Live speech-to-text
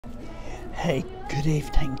Hey, good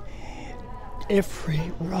evening.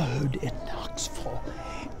 Every road in Knoxville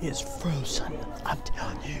is frozen. I'm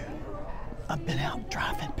telling you, I've been out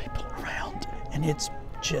driving people around and it's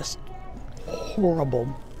just horrible.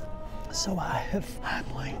 So I have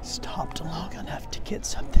finally stopped long enough to get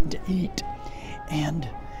something to eat, and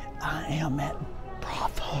I am at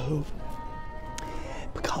Bravo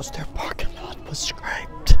because their parking lot was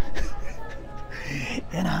scraped.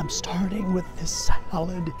 And I'm starting with this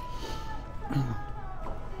salad.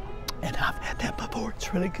 And I've had that before,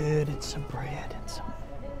 it's really good, and some bread and some.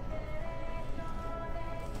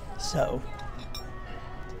 So,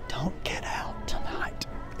 don't get out tonight.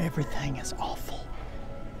 Everything is awful.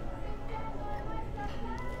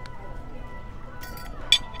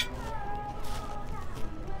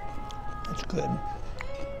 That's good.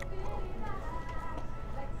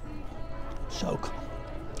 So,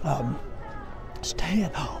 stay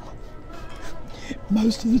at home.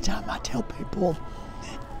 Most of the time I tell people,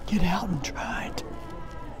 get out and try it.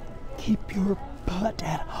 Keep your butt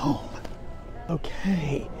at home.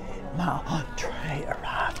 Okay, my entree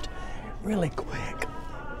arrived really quick,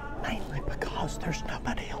 mainly because there's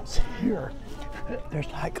nobody else here. There's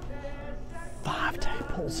like 5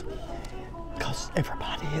 tables because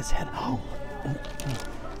everybody is at home.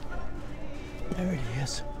 There it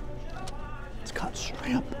is. It's got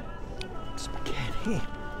shrimp, spaghetti.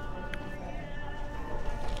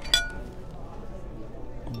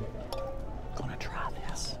 Gonna try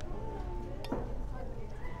this.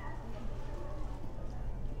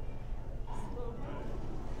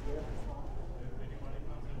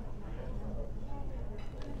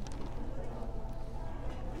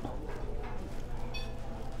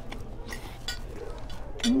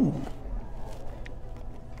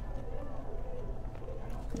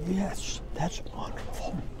 Yes, that's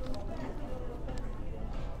wonderful.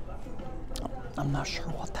 I'm not sure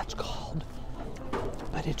what that's called,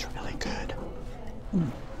 but it's really good.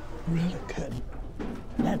 Really good.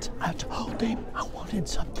 I told him I wanted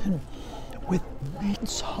something with meat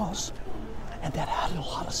sauce and that had a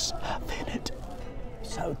lot of stuff in it.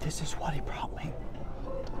 So this is what he brought me.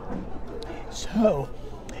 So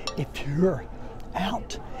if you're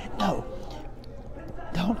out, no,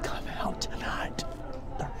 don't come out tonight.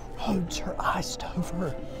 The roads are iced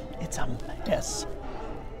over. It's a mess.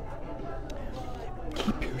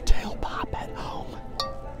 Keep your tailpipe at home.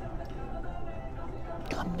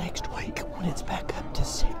 Come next week when it's back up to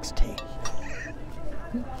 60.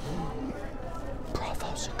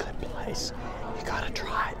 Bravo's a good place. You gotta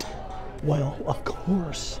try it. Well, of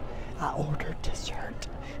course, I ordered dessert.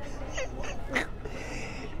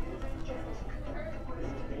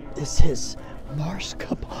 This is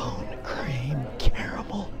mascarpone cream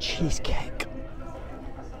caramel cheesecake.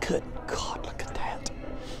 Good God, look at that.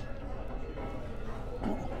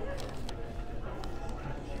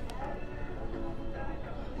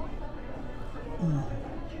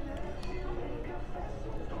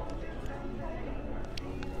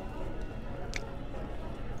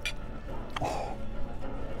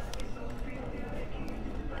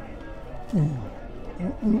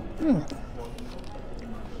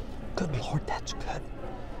 Good Lord, that's good.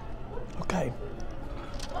 Okay.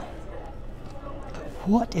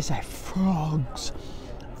 What is a frog's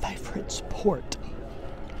favorite sport?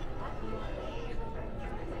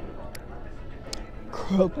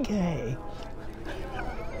 Croquet.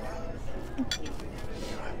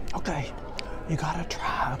 Okay, you gotta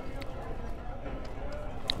try